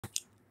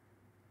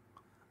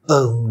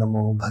Om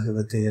Namo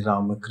Bhagavate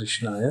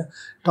Ramakrishnaya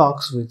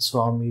talks with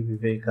Swami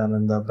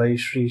Vivekananda by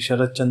Sri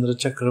Sharat Chandra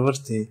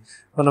Chakravarty,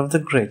 one of the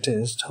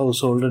greatest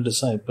householder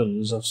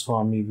disciples of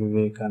Swami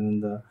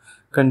Vivekananda.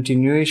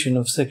 Continuation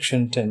of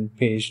section 10,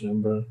 page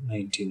number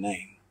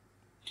 99.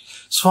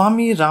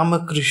 Swami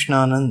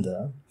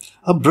Ramakrishnananda,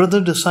 a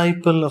brother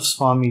disciple of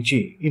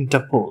Swamiji,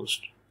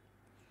 interposed.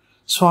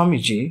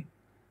 Swamiji,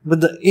 with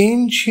the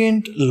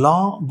ancient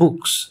law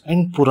books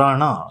and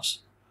Puranas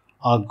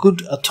are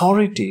good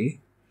authority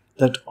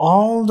that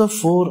all the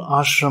four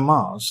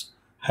ashramas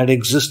had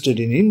existed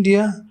in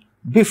India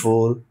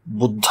before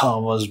Buddha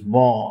was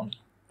born.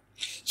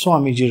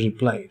 Swamiji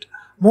replied,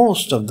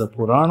 most of the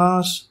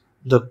Puranas,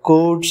 the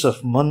codes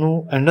of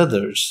Manu and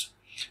others,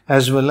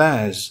 as well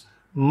as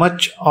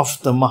much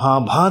of the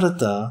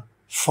Mahabharata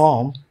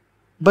form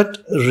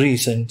but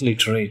recent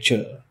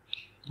literature.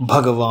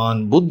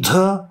 Bhagavan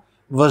Buddha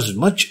was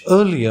much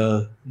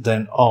earlier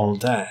than all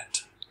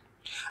that.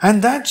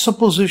 And that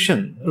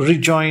supposition,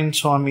 rejoined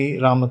Swami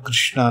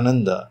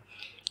Ramakrishnananda,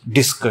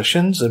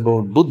 discussions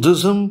about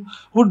Buddhism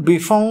would be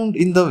found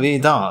in the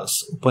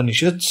Vedas,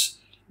 Upanishads,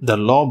 the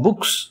law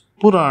books,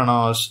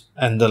 Puranas,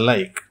 and the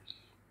like.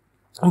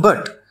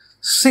 But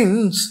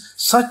since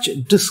such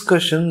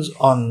discussions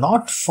are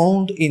not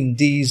found in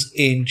these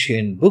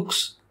ancient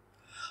books,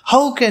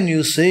 how can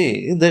you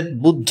say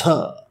that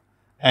Buddha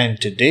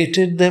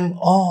antedated them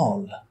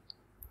all?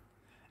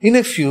 In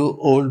a few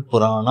old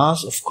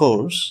Puranas, of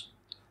course,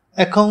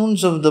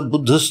 accounts of the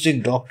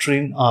Buddhistic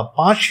doctrine are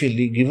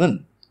partially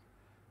given,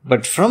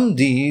 but from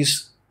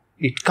these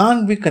it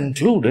can't be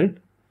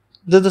concluded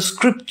that the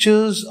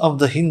scriptures of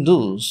the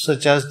Hindus,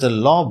 such as the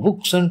law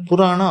books and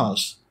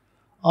Puranas,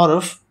 are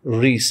of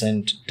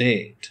recent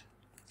date.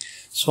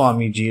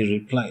 Swamiji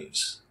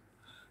replies,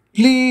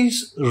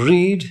 please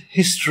read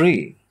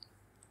history,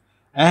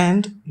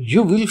 and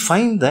you will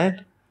find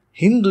that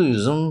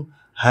Hinduism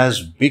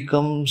has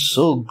become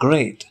so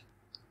great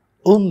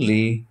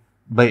only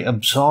by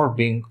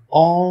absorbing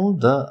all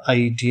the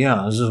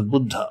ideas of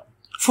Buddha.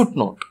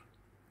 Footnote.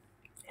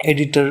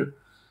 Editor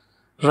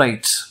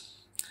writes,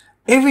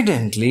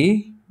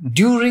 evidently,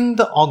 during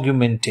the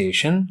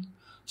argumentation,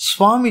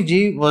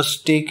 Swamiji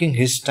was taking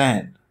his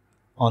stand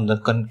on the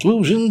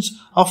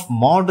conclusions of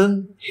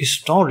modern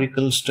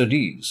historical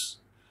studies,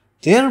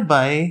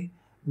 thereby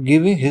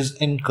giving his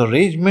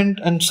encouragement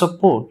and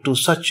support to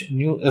such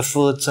new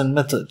efforts and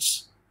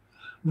methods.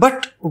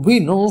 But we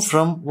know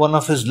from one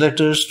of his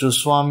letters to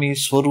Swami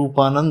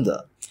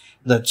Swarupananda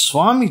that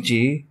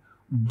Swamiji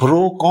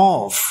broke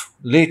off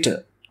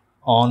later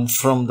on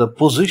from the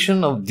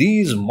position of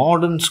these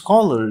modern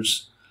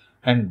scholars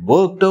and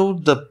worked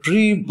out the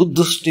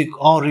pre-Buddhistic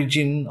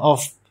origin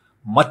of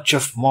much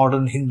of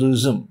modern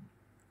Hinduism,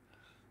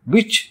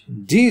 which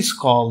these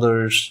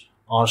scholars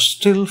are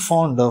still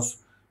fond of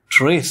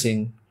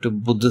tracing to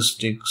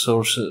Buddhistic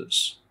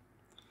sources.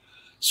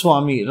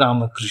 Swami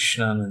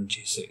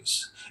Ramakrishnananda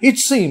says, it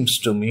seems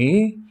to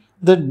me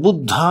that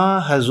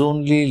Buddha has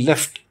only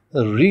left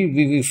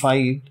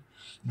revivified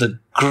the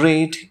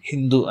great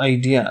Hindu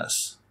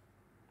ideas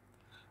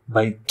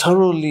by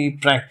thoroughly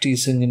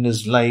practicing in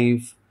his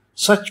life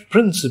such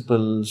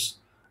principles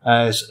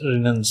as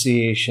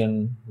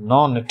renunciation,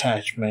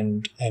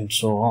 non-attachment, and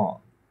so on.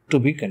 To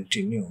be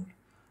continued.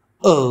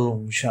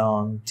 Om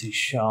Shanti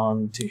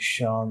Shanti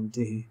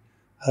Shanti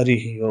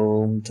Harihi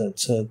Om Tat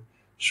Sat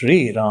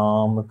Shri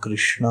Ram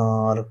Krishna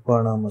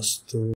Arpanamastu.